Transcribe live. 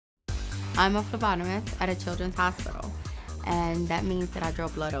I'm a phlebotomist at a children's hospital, and that means that I draw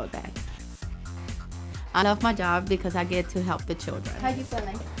blood all day. I love my job because I get to help the children. How you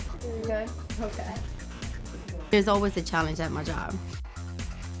feeling? Good? Okay. There's always a challenge at my job.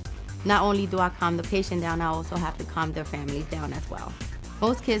 Not only do I calm the patient down, I also have to calm their families down as well.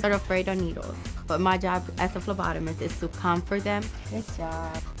 Most kids are afraid of needles, but my job as a phlebotomist is to comfort them. Good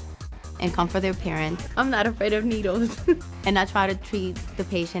job. And comfort their parents. I'm not afraid of needles. And I try to treat the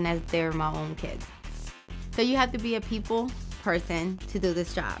patient as they're my own kids. So you have to be a people person to do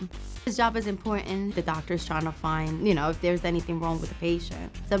this job. This job is important. The doctor's trying to find, if there's anything wrong with the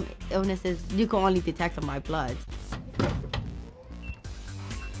patient. Some illnesses, you can only detect them by blood.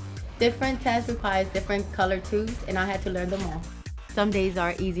 Different tests requires different color tubes, and I had to learn them all. Some days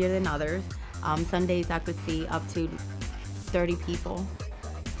are easier than others. Some days I could see up to 30 people.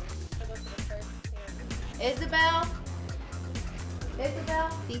 Isabel?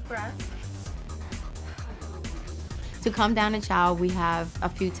 Deep breath. To calm down a child, we have a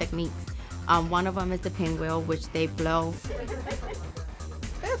few techniques. One of them is the pinwheel, which they blow.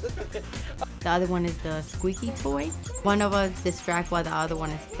 The other one is the squeaky toy. One of us distract while the other one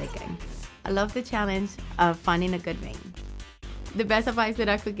is sticking. I love the challenge of finding a good mate. The best advice that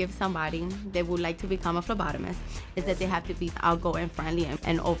I could give somebody that would like to become a phlebotomist is that they have to be outgoing, friendly,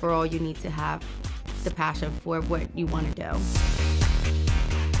 and overall you need to have the passion for what you want to do.